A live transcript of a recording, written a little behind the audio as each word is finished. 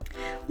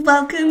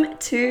Welcome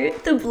to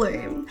The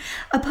Bloom,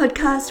 a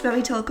podcast where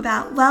we talk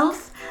about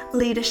wealth,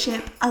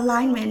 leadership,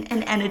 alignment,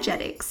 and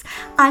energetics.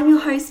 I'm your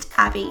host,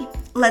 Abby.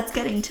 Let's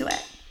get into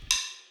it.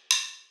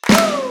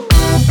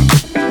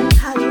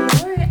 Hello,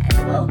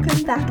 and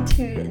welcome back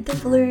to The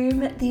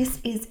Bloom. This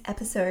is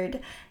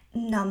episode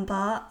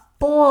number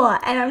 4,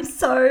 and I'm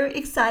so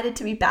excited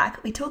to be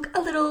back. We took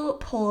a little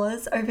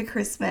pause over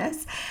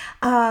Christmas,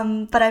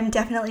 but I'm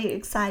definitely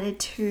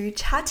excited to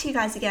chat to you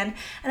guys again.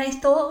 And I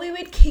thought we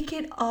would kick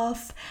it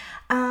off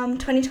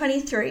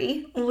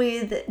 2023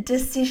 with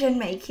decision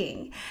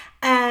making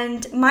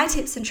and my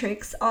tips and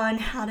tricks on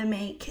how to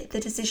make the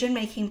decision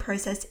making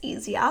process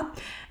easier,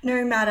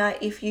 no matter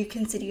if you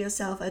consider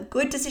yourself a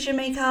good decision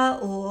maker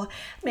or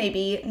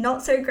maybe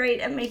not so great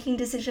at making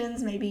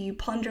decisions. Maybe you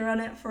ponder on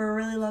it for a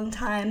really long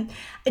time.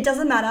 It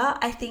doesn't matter.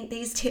 I think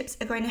these tips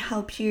are going to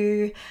help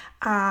you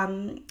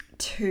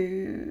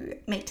to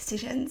make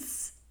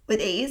decisions with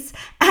ease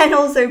and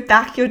also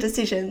back your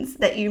decisions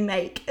that you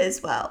make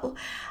as well.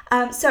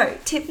 So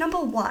tip number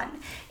 1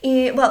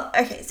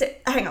 is,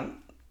 hang on.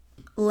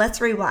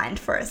 Let's rewind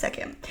for a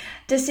second.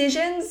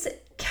 Decisions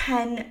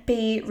can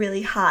be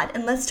really hard,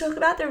 and let's talk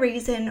about the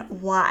reason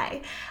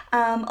why.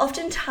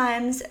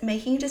 Oftentimes,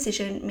 making a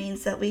decision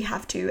means that we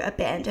have to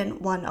abandon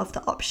one of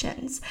the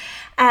options,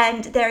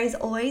 and there is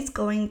always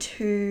going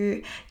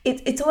to,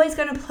 it's always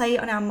going to play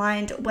on our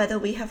mind whether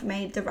we have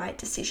made the right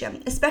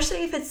decision,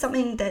 especially if it's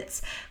something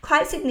that's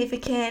quite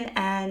significant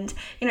and,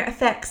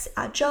 affects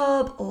our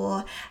job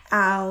or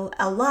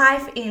our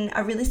life in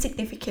a really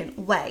significant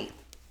way.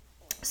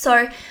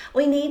 So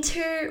we need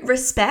to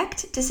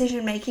respect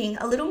decision making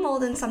a little more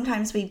than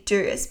sometimes we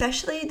do,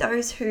 especially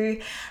those who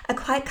are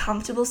quite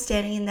comfortable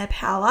standing in their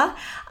power.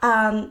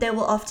 They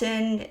will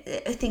often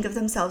think of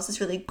themselves as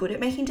really good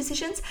at making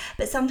decisions,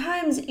 but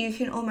sometimes you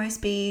can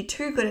almost be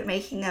too good at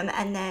making them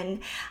and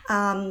then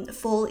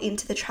fall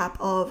into the trap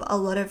of a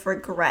lot of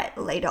regret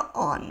later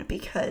on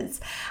because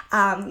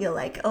you're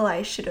like, oh,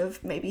 I should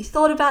have maybe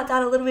thought about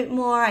that a little bit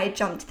more. I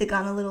jumped the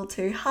gun a little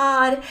too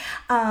hard,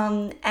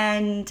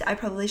 and I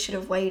probably should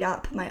have weighed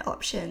up my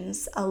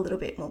options a little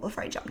bit more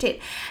before I jumped in.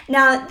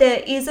 Now,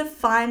 there is a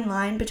fine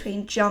line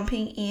between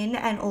jumping in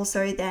and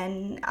also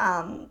then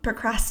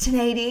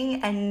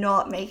procrastinating and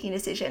not making a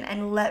decision.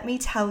 And let me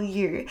tell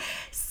you,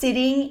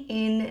 sitting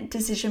in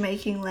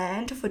decision-making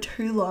land for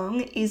too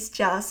long is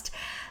just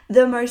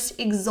the most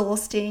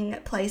exhausting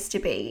place to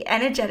be.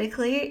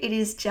 Energetically, it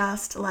is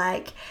just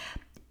like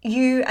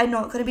you are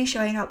not going to be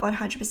showing up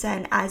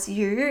 100% as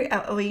you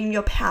or in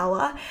your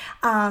power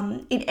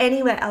in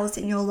anywhere else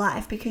in your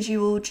life, because you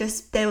will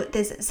just,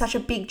 there's such a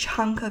big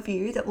chunk of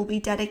you that will be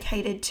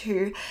dedicated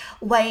to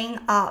weighing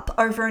up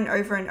over and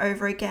over and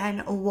over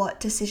again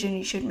what decision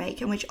you should make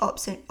and which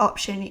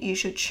option you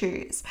should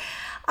choose.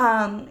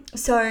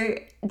 So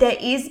there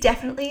is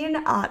definitely an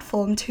art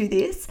form to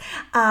this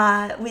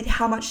with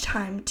how much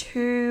time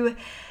to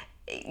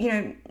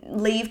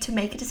leave to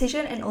make a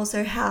decision, and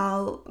also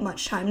how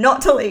much time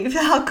not to leave,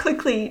 how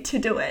quickly to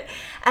do it.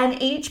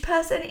 And each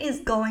person is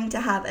going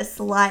to have a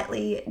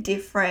slightly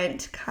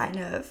different kind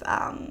of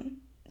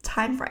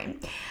time frame.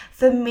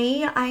 For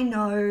me,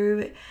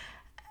 for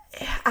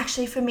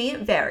me it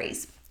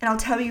varies, and I'll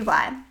tell you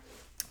why.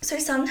 So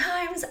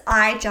sometimes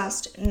I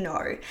just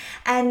know,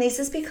 and this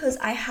is because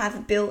I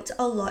have built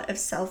a lot of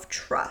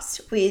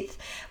self-trust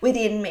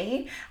within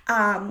me,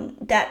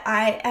 that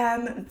I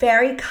am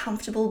very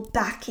comfortable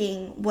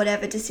backing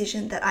whatever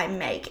decision that I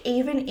make,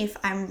 even if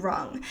I'm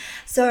wrong.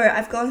 So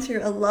I've gone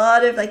through a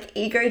lot of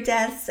ego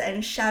deaths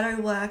and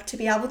shadow work to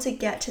be able to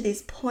get to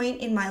this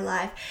point in my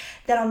life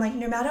that I'm like,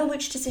 no matter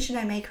which decision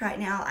I make right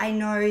now, I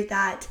know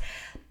that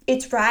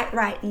it's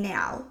right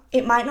now.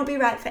 It might not be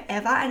right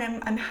forever,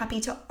 and I'm happy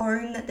to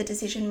own that the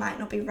decision might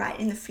not be right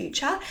in the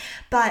future,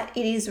 but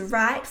it is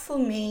right for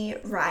me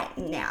right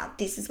now.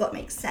 This is what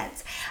makes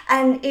sense.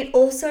 And it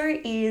also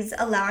is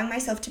allowing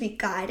myself to be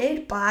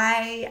guided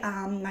by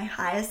my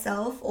higher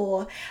self,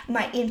 or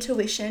my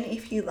intuition,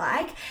 if you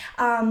like,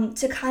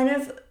 to kind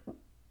of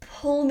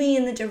pull me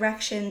in the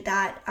direction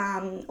that,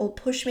 or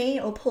push me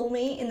or pull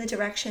me in the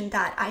direction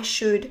that I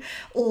should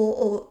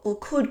or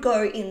could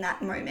go in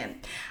that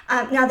moment.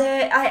 Now,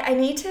 I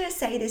need to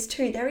say this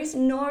too. There is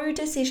no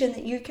decision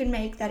that you can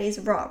make that is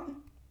wrong.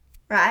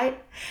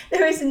 Right?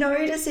 There is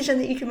no decision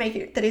that you can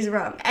make that is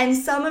wrong. And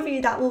some of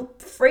you, that will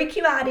freak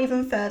you out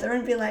even further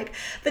and be like,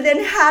 but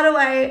then how do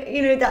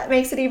I, that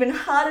makes it even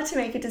harder to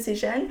make a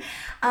decision.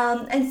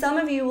 And some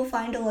of you will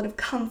find a lot of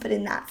comfort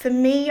in that. For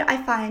me,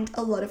 I find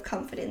a lot of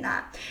comfort in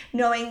that,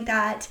 knowing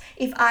that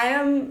if I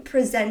am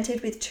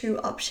presented with two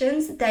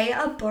options, they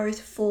are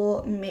both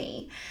for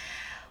me.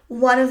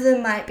 One of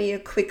them might be a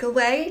quicker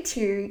way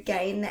to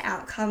gain the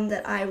outcome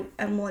that I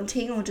am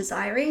wanting or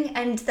desiring,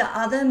 and the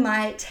other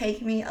might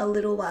take me a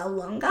little while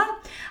longer.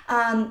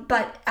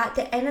 But at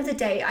the end of the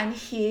day, I'm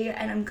here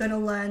and I'm going to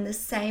learn the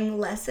same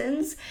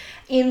lessons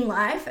in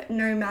life,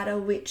 no matter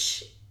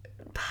which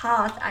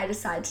path I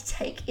decide to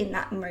take in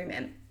that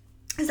moment.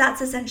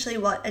 That's essentially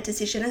what a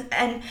decision is.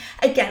 And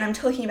again, I'm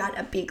talking about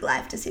a big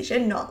life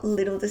decision, not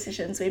little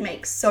decisions. We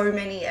make so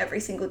many every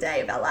single day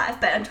of our life,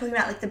 but I'm talking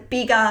about like the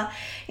bigger,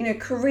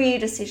 career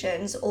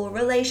decisions or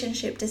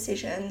relationship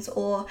decisions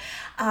or,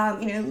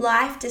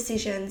 life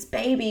decisions,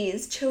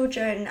 babies,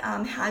 children,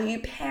 how you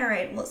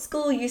parent, what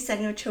school you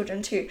send your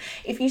children to,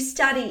 if you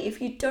study,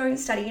 if you don't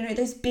study,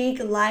 those big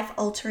life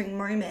altering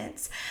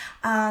moments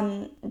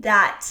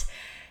that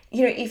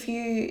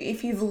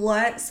if you've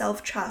learnt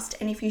self-trust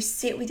and if you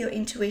sit with your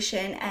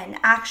intuition and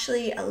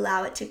actually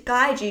allow it to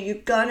guide you, you're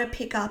gonna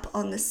pick up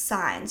on the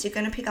signs. You're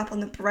gonna pick up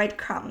on the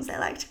breadcrumbs, I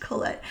like to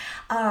call it.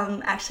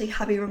 Actually,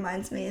 hubby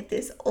reminds me of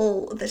this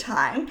all the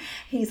time.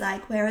 He's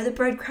like, where are the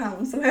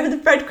breadcrumbs? Where are the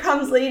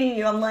breadcrumbs leading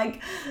you? I'm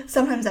like,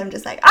 sometimes I'm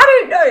just like,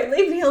 I don't know,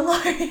 leave me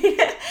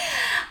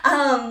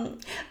alone.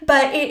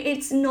 But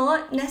it's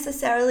not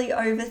necessarily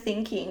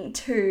overthinking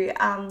too.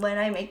 When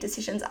I make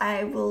decisions,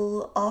 I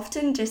will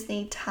often just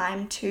need time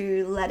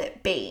to let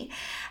it be.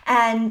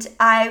 And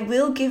I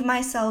will give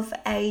myself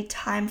a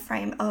time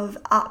frame of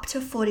up to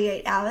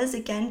 48 hours,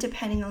 again,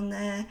 depending on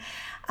the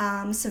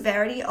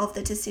severity of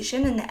the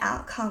decision and the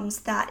outcomes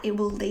that it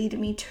will lead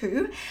me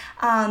to.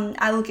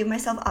 I will give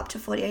myself up to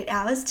 48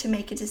 hours to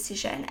make a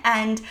decision.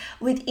 And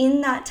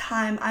within that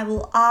time, I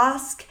will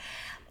ask,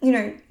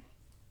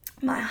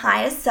 my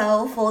higher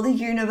self or the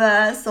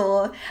universe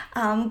or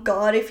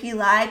God, if you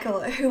like,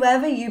 or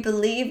whoever you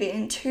believe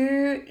in,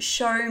 to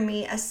show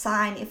me a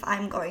sign if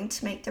I'm going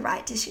to make the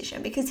right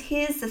decision. Because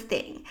here's the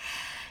thing,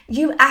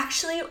 you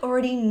actually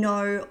already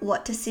know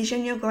what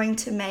decision you're going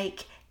to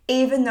make,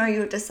 even though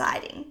you're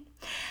deciding.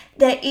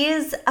 There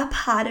is a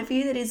part of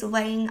you that is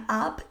weighing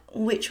up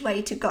which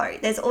way to go.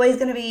 There's always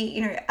going to be,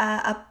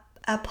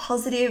 a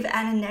positive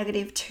and a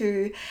negative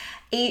to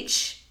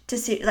each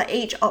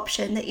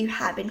option that you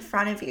have in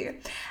front of you.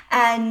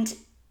 And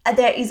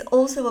there is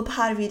also a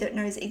part of you that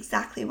knows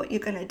exactly what you're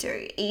going to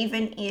do,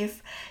 even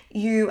if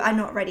you are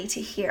not ready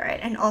to hear it.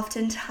 And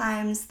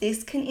oftentimes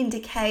this can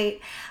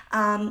indicate,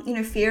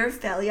 fear of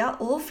failure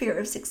or fear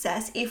of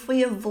success if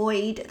we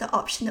avoid the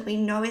option that we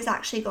know is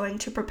actually going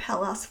to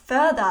propel us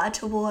further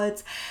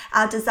towards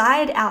our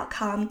desired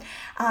outcome,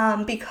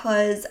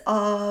 because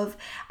of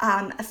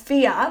a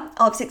fear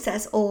of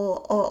success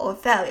or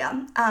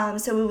failure.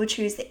 So we will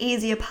choose the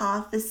easier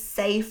path, the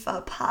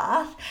safer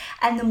path,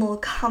 and the more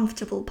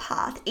comfortable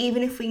path,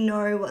 even if we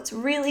know what's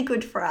really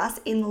good for us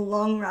in the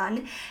long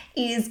run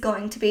is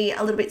going to be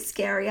a little bit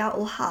scarier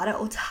or harder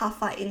or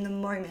tougher in the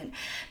moment.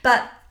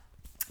 But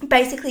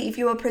basically, if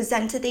you are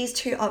presented these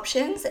two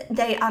options,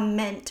 they are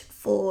meant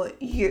for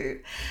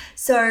you.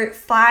 So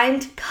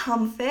find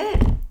comfort,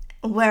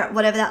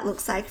 whatever that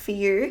looks like for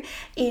you,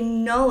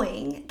 in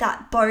knowing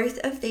that both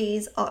of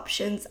these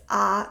options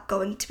are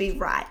going to be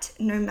right,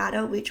 no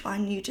matter which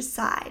one you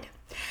decide.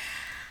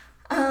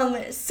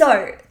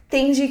 So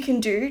things you can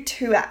do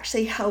to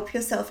actually help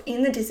yourself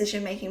in the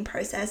decision-making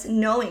process,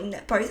 knowing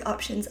that both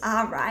options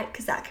are right,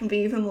 because that can be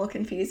even more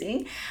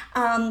confusing,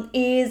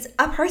 is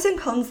a pros and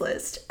cons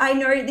list. I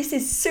know this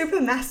is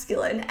super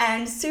masculine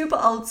and super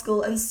old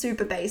school and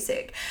super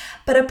basic,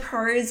 but a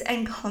pros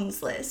and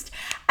cons list.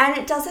 And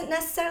it doesn't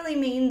necessarily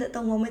mean that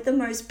the one with the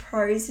most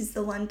pros is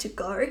the one to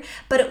go,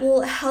 but it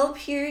will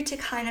help you to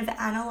kind of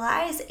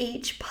analyze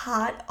each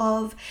part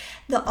of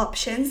the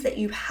options that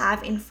you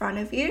have in front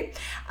of you,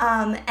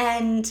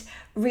 and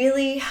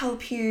really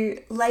help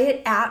you lay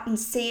it out and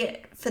see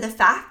it for the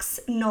facts,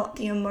 not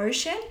the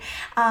emotion,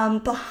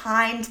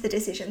 behind the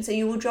decision. So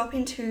you will drop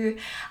into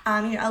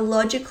a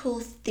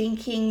logical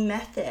thinking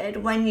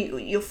method when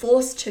you're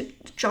forced to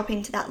drop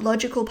into that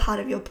logical part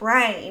of your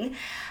brain,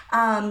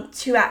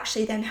 to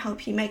actually then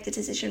help you make the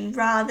decision,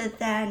 rather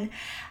than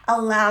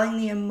allowing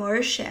the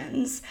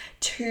emotions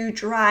to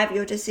drive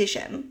your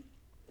decision.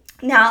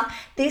 Now,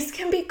 this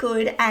can be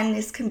good and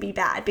this can be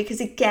bad, because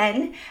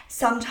again,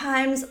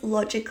 sometimes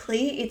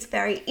logically it's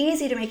very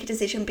easy to make a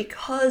decision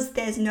because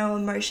there's no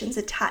emotions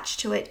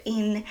attached to it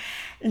in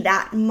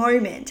that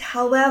moment.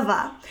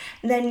 However,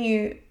 then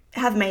you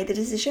have made the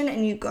decision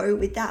and you go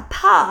with that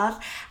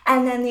path,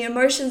 and then the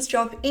emotions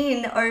drop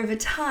in over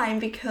time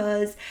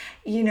because,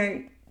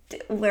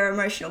 we're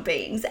emotional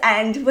beings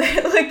and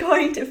we're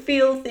going to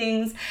feel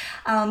things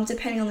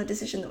depending on the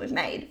decision that we've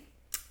made.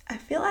 I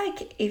feel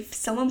like if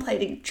someone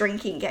played a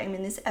drinking game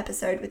in this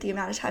episode with the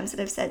amount of times that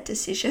I've said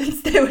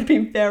decisions, they would be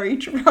very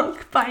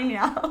drunk by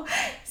now.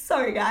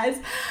 Sorry, guys.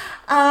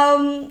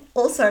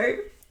 Also,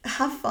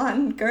 have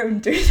fun. Go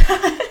and do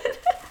that.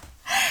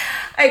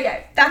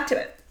 Okay, back to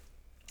it.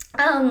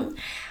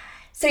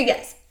 So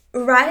yes,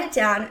 write it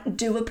down,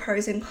 do a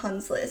pros and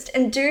cons list,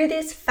 and do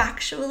this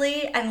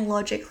factually and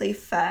logically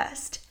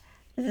first.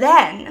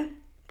 Then,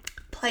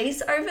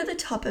 place over the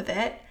top of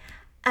it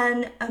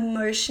an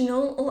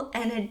emotional or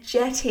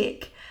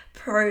energetic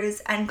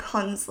pros and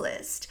cons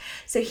list.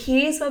 So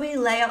here's where we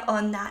layer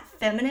on that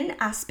feminine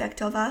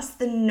aspect of us,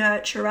 the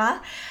nurturer,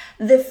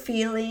 the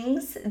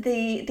feelings,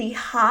 the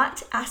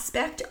heart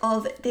aspect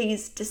of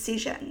these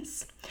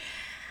decisions.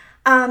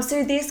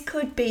 So this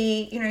could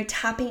be,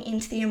 tapping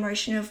into the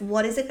emotion of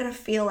what is it going to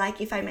feel like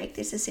if I make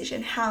this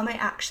decision? How am I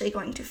actually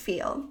going to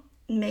feel?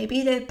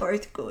 Maybe they're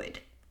both good.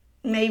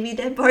 Maybe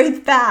they're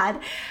both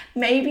bad.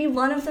 Maybe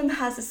one of them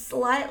has a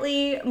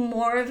slightly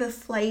more of a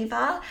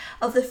flavor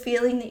of the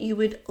feeling that you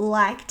would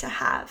like to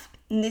have.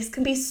 And this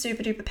can be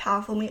super duper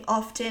powerful. We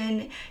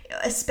often,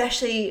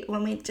 especially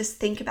when we just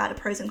think about a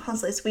pros and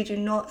cons list, we do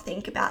not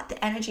think about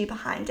the energy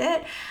behind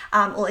it,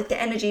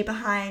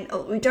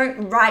 or we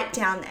don't write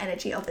down the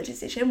energy of the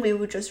decision. We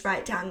will just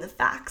write down the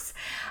facts.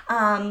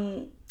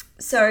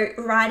 So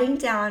writing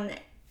down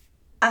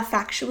a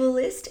factual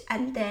list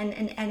and then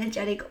an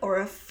energetic or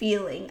a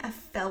feeling, a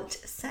felt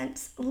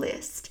sense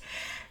list.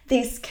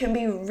 This can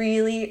be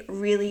really,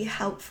 really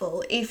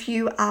helpful if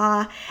you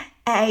are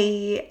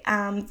a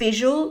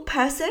visual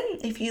person,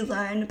 if you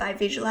learn by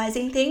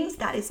visualizing things.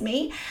 That is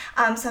me.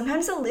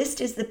 Sometimes a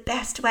list is the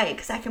best way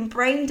because I can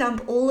brain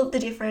dump all of the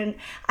different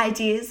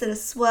ideas that are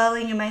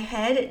swirling in my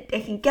head.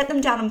 I can get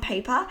them down on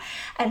paper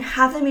and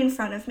have them in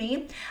front of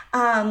me.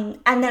 And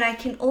then I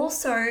can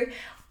also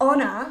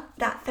honor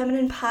that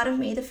feminine part of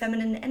me, the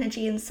feminine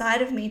energy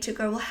inside of me, to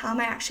go, well, how am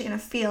I actually going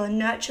to feel, and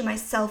nurture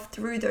myself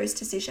through those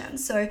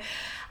decisions. So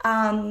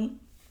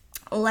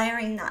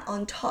layering that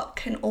on top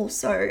can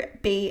also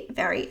be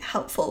very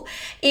helpful.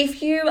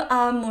 If you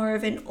are more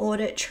of an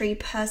auditory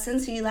person,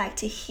 so you like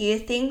to hear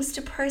things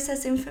to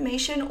process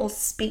information or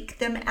speak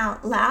them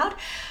out loud,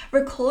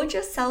 record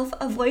yourself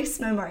a voice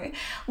memo.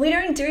 We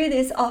don't do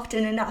this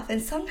often enough,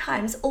 and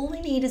sometimes all we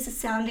need is a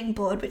sounding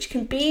board, which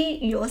can be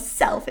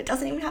yourself. It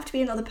doesn't even have to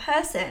be another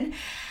person.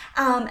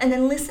 And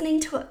then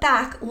listening to it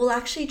back will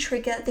actually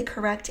trigger the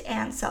correct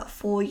answer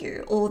for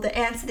you, or the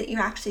answer that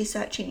you're actually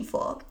searching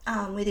for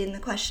within the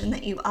question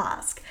that you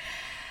ask.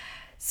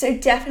 So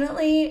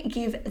definitely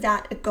give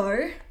that a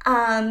go.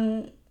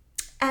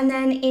 And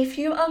then if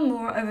you are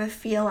more of a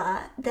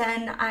feeler,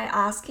 then I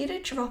ask you to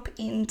drop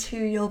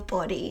into your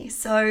body.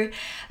 So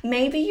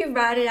maybe you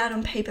write it out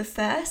on paper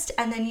first,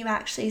 and then you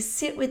actually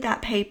sit with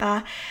that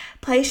paper.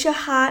 Place your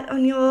heart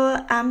on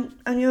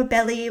your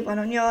belly, one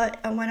on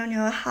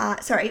your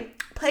heart. Sorry,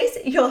 place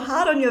your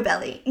heart on your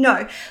belly.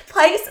 No,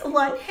 place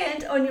one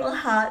hand on your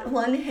heart,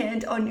 one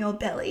hand on your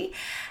belly.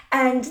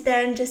 And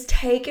then just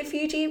take a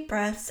few deep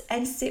breaths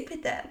and sit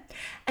with them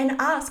and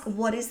ask,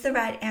 what is the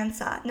right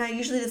answer? Now,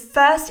 usually the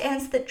first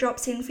answer that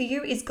drops in for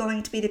you is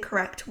going to be the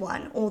correct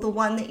one, or the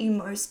one that you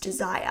most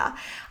desire,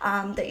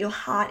 that your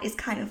heart is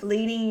kind of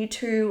leading you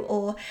to,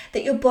 or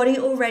that your body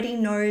already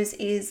knows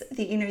is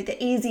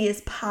the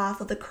easiest path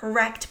or the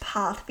correct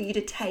path for you to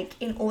take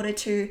in order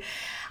to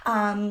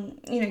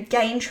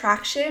gain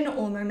traction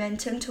or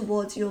momentum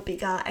towards your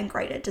bigger and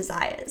greater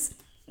desires,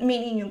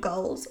 meaning your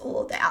goals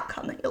or the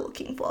outcome that you're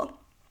looking for.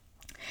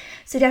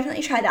 So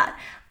definitely try that.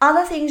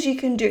 Other things you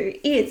can do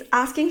is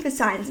asking for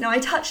signs. Now, I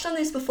touched on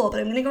this before, but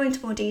I'm going to go into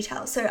more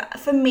detail. So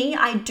for me,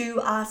 I do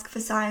ask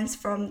for signs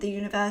from the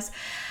universe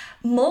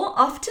more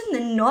often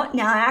than not.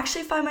 Now, I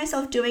actually find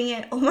myself doing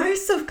it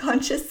almost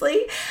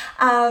subconsciously,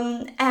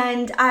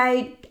 and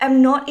I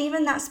am not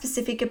even that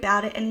specific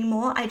about it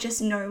anymore. I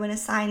just know when a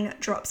sign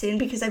drops in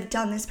because I've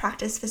done this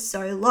practice for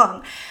so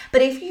long.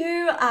 But if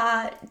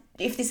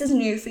this is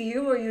new for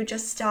you, or you're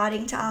just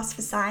starting to ask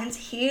for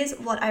signs, here's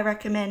what I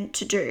recommend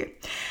to do.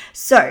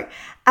 So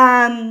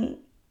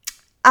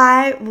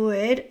I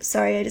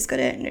just got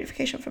a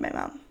notification from my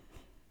mum.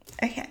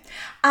 Okay.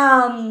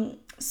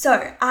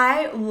 So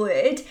I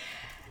would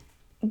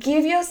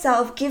give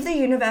the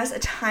universe a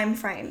time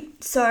frame.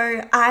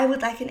 So I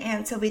would like an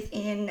answer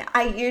within,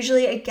 I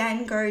usually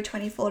again go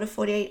 24 to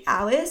 48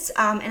 hours,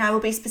 and I will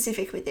be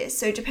specific with this.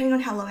 So depending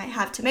on how long I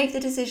have to make the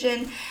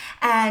decision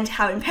and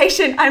how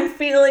impatient I'm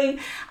feeling,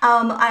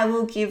 I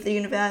will give the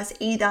universe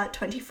either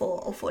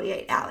 24 or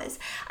 48 hours.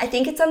 I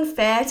think it's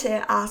unfair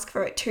to ask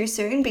for it too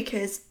soon,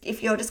 because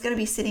if you're just going to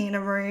be sitting in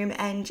a room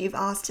and you've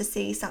asked to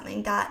see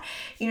something that,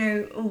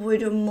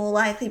 would more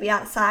likely be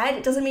outside,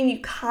 it doesn't mean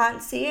you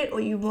can't see it or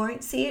you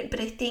won't see it,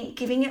 but I think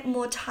giving it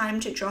more time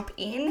to drop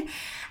in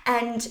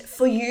and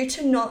for you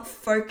to not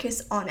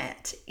focus on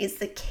it is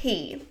the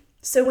key.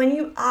 So when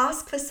you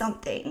ask for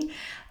something,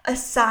 a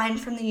sign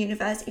from the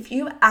universe, if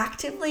you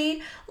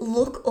actively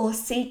look or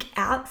seek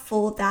out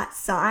for that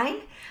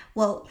sign,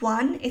 well,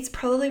 one, it's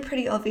probably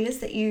pretty obvious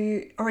that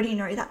you already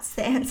know that's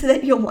the answer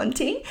that you're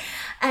wanting.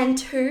 And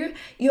two,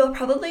 you're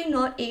probably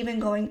not even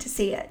going to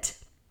see it,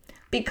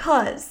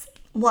 because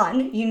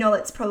one,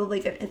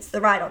 it's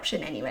the right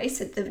option anyway.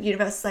 So the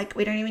universe is like,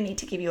 we don't even need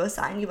to give you a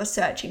sign. You are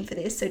searching for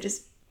this, so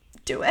just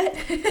do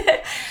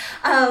it.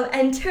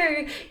 And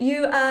two,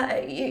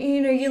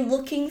 you're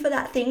looking for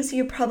that thing, so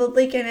you're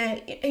probably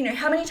gonna,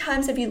 how many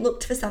times have you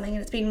looked for something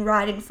and it's been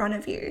right in front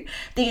of you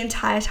the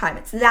entire time?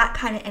 It's that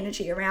kind of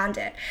energy around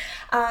it.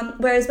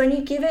 Whereas when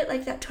you give it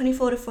like that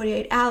 24 to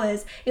 48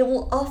 hours, it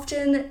will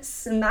often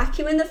smack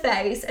you in the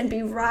face and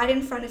be right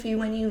in front of you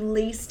when you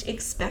least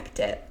expect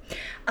it.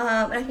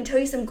 And I can tell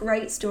you some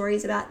great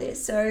stories about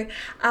this. So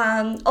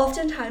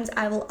oftentimes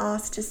I will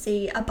ask to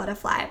see a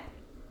butterfly,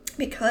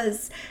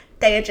 because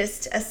they are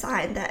just a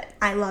sign that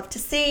I love to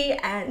see.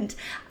 And,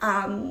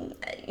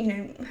 you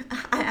know,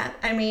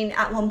 I mean,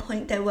 at one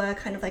point they were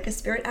kind of like a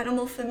spirit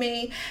animal for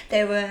me.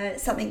 They were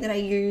something that I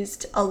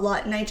used a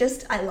lot, and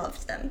I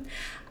loved them.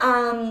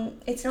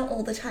 It's not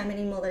all the time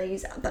anymore that I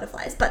use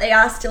butterflies, but they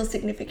are still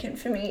significant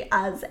for me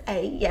as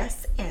a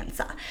yes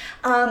answer.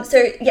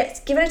 So yes,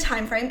 give it a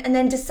time frame and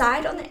then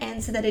decide on the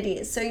answer that it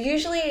is. So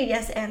usually a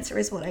yes answer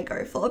is what I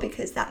go for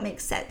because that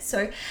makes sense.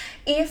 So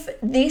if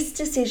this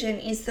decision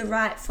is the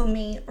right for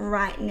me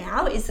right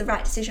now,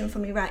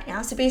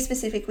 so be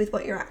specific with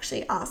what you're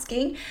actually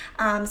asking.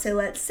 So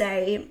let's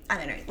say, I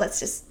don't know, let's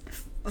just,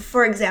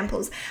 for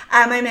examples,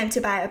 am I meant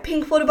to buy a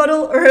pink water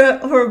bottle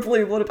or a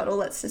blue water bottle?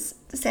 Let's just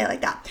say it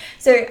like that.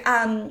 So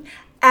am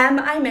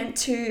I meant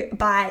to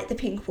buy the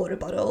pink water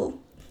bottle?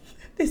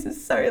 This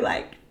is so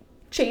like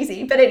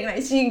cheesy, but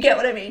anyways, you get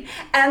what I mean.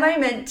 Am I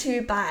meant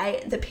to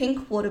buy the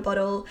pink water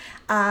bottle,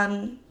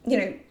 you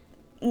know,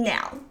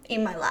 now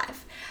in my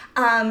life?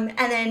 And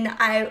then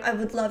I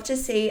would love to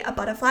see a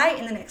butterfly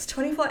in the next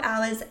 24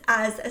 hours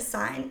as a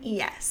sign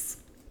yes.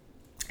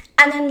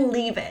 And then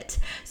leave it.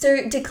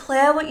 So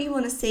declare what you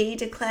want to see,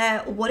 declare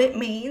what it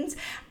means,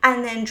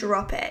 and then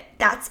drop it.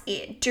 That's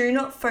it. Do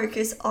not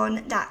focus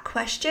on that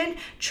question.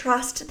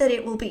 Trust that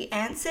it will be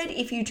answered.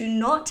 If you do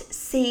not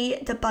see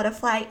the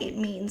butterfly, it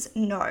means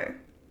no.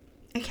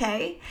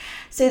 Okay,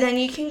 so then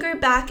you can go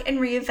back and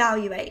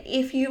reevaluate.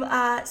 If you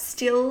are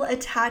still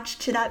attached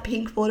to that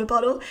pink water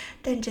bottle,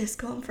 then just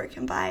go and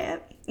freaking buy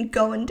it.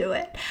 Go and do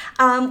it.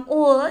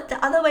 Or the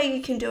other way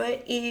you can do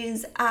it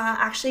is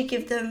actually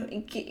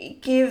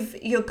give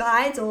your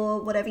guides,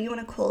 or whatever you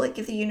want to call it,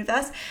 give the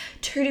universe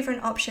 2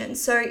 different options.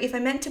 So if I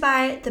meant to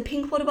buy the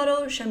pink water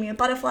bottle, show me a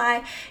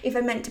butterfly. If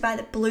I meant to buy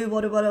the blue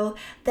water bottle,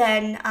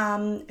 then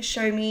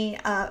show me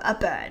a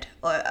bird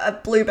or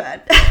a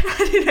bluebird.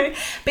 I don't know.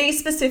 Be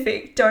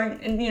specific. Don't,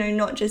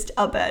 not just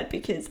a bird,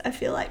 because I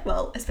feel like,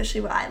 well,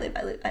 especially where I live,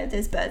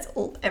 there's birds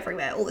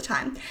everywhere all the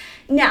time.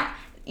 Now,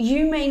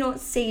 you may not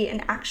see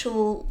an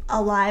actual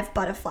alive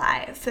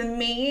butterfly. For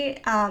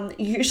me,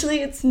 usually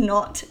it's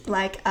not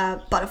like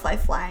a butterfly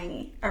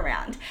flying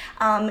around.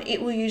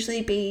 It will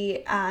usually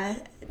be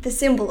the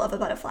symbol of a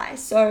butterfly.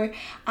 So,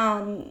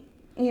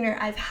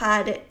 I've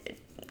had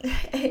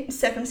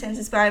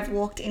circumstances where I've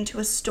walked into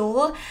a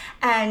store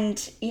and,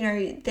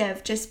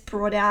 they've just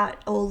brought out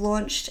or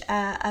launched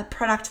a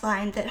product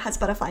line that has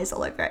butterflies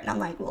all over it. And I'm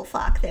like, well,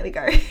 fuck, there we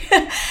go.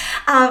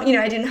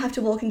 I didn't have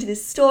to walk into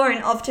this store.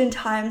 And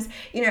oftentimes,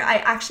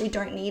 I actually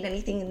don't need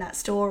anything in that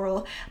store,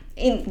 or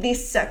in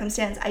this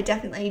circumstance, I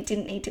definitely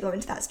didn't need to go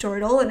into that store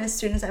at all. And as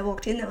soon as I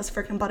walked in, there was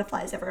freaking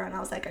butterflies everywhere. And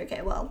I was like,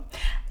 okay, well,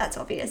 that's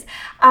obvious.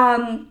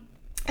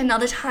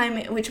 Another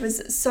time, which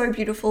was so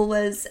beautiful,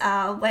 was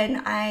when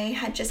I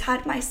had just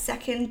had my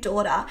second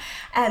daughter,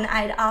 and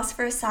I'd asked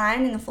for a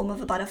sign in the form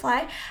of a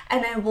butterfly,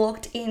 and I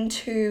walked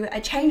into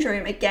a change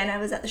room. Again, I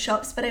was at the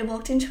shops, but I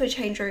walked into a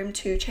change room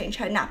to change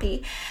her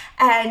nappy,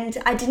 and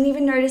I didn't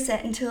even notice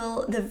it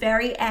until the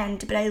very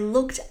end, but I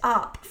looked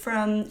up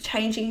from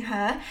changing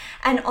her,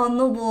 and on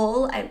the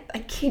wall, I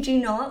kid you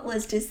not,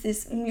 was just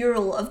this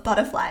mural of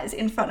butterflies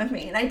in front of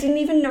me, and I didn't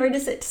even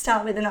notice it to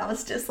start with, and I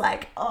was just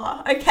like,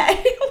 oh,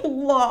 okay.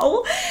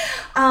 Whoa.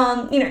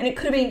 And it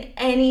could have been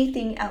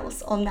anything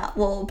else on that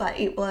wall, but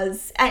it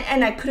was,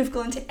 and I could have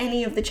gone to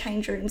any of the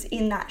change rooms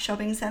in that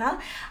shopping center.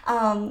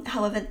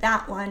 However,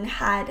 that one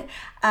had,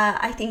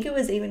 I think it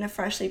was even a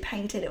freshly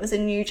painted, it was a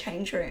new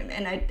change room,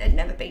 and I'd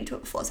never been to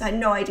it before, so I had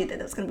no idea that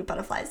there was going to be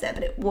butterflies there,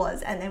 but it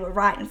was, and they were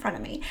right in front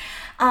of me.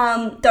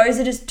 Those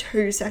are just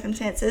 2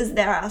 circumstances.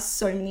 There are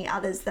so many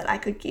others that I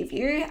could give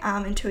you,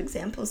 and 2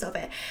 examples of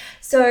it.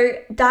 So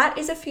that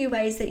is a few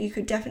ways that you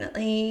could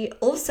definitely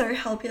also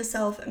help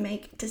yourself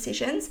make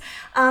decisions.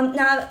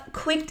 Now,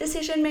 quick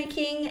decision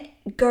making,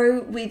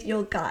 go with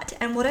your gut.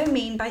 And what I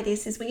mean by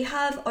this is we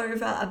have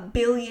over 1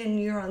 billion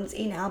neurons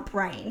in our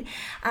brain.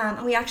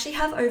 And we actually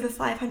have over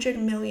 500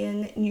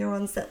 million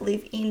neurons that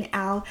live in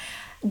our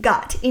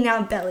gut, in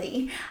our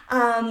belly.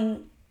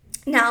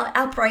 Now,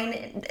 our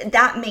brain,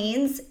 that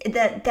means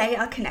that they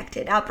are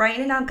connected. Our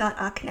brain and our gut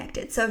are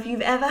connected. So if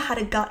you've ever had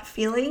a gut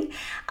feeling,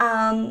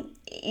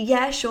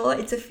 yeah, sure,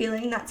 it's a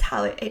feeling, that's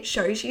how it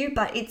shows you,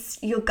 but it's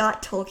your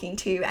gut talking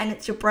to you, and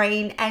it's your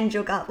brain and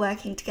your gut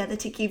working together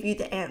to give you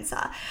the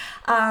answer.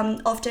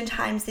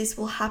 Oftentimes this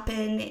will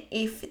happen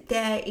if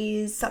there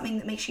is something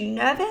that makes you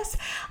nervous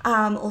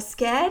or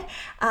scared,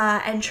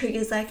 and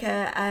triggers like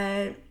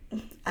a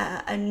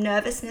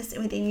nervousness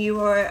within you,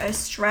 or a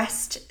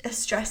stressed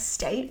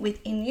state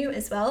within you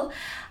as well.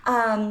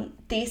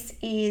 This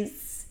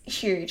is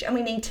huge, and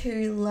we need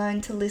to learn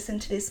to listen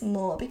to this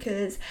more,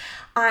 because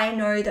I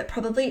know that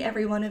probably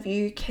every one of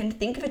you can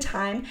think of a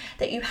time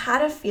that you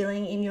had a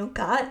feeling in your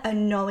gut, a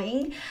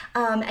knowing,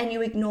 and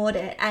you ignored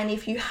it. And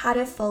if you had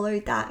have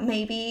followed that,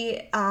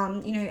 maybe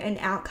an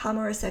outcome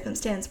or a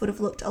circumstance would have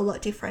looked a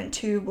lot different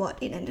to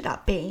what it ended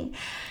up being.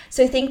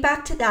 So think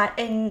back to that,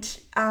 and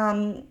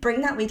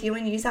bring that with you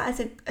and use that as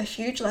a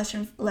huge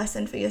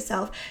lesson for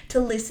yourself, to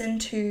listen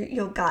to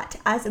your gut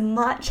as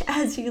much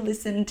as you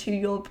listen to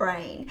your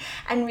brain,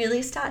 and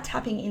really start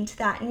tapping into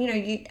that. And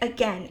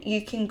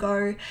you can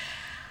go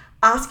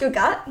ask your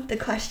gut the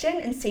question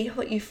and see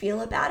what you feel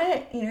about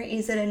it.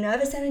 Is it a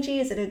nervous energy?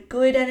 Is it a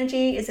good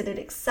energy? Is it an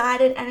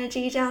excited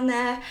energy down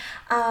there?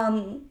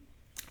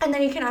 And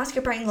then you can ask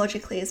your brain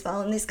logically as well.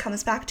 And this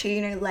comes back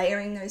to,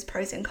 layering those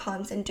pros and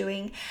cons and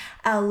doing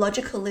a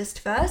logical list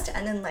first,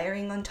 and then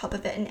layering on top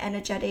of it an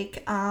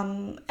energetic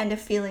and a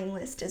feeling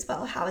list as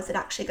well. How is it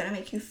actually going to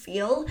make you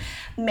feel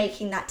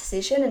making that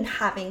decision and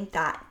having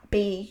that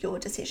be your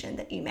decision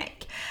that you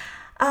make?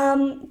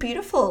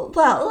 Beautiful.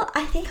 Well,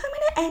 I think I'm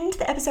going to end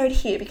the episode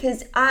here, because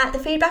the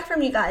feedback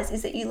from you guys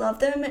is that you love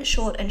them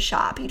short and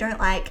sharp. You don't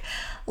like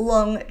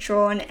long,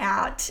 drawn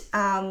out,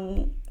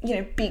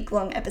 big,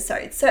 long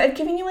episodes. So I've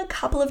given you a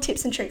couple of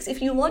tips and tricks. If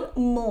you want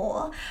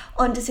more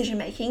on decision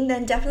making,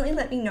 then definitely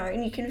let me know,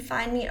 and you can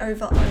find me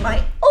over on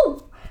my...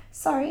 Oh,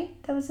 sorry.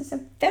 There was just a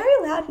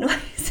very loud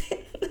noise.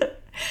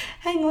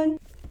 Hang on.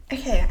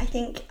 Okay, I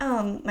think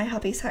my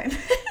hubby's home.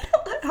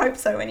 I hope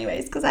so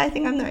anyways, because I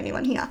think I'm the only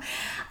one here.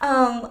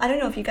 I don't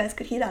know if you guys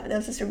could hear that, but there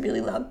was just a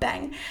really loud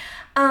bang.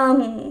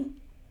 And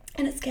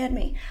it scared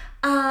me.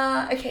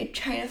 Okay,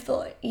 train of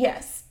thought.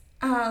 Yes.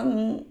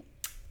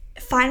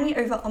 Find me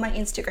over on my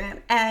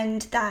Instagram,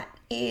 and that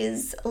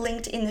is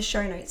linked in the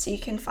show notes, so you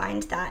can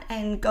find that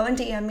and go and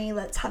DM me.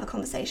 Let's have a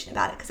conversation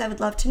about it, because I would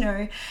love to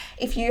know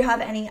if you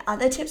have any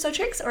other tips or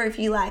tricks, or if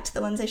you liked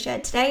the ones I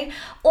shared today.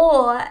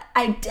 Or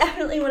I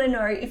definitely want to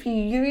know if you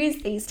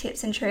use these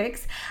tips and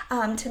tricks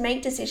to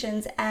make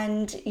decisions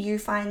and you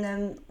find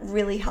them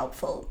really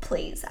helpful.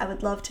 Please, I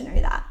would love to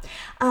know that.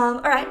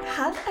 All right,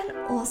 have an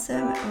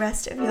awesome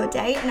rest of your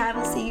day, and I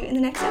will see you in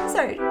the next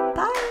episode.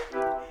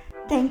 Bye.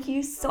 Thank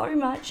you so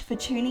much for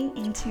tuning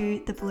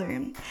into The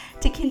Bloom.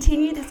 To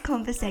continue this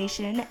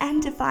conversation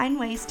and to find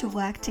ways to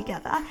work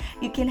together,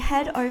 you can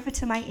head over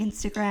to my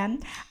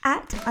Instagram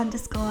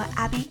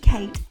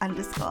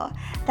 @_AbbieKate_.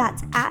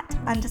 That's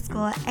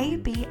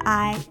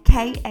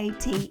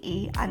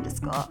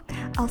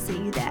 @_ABIKATE_. I'll see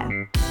you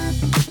there.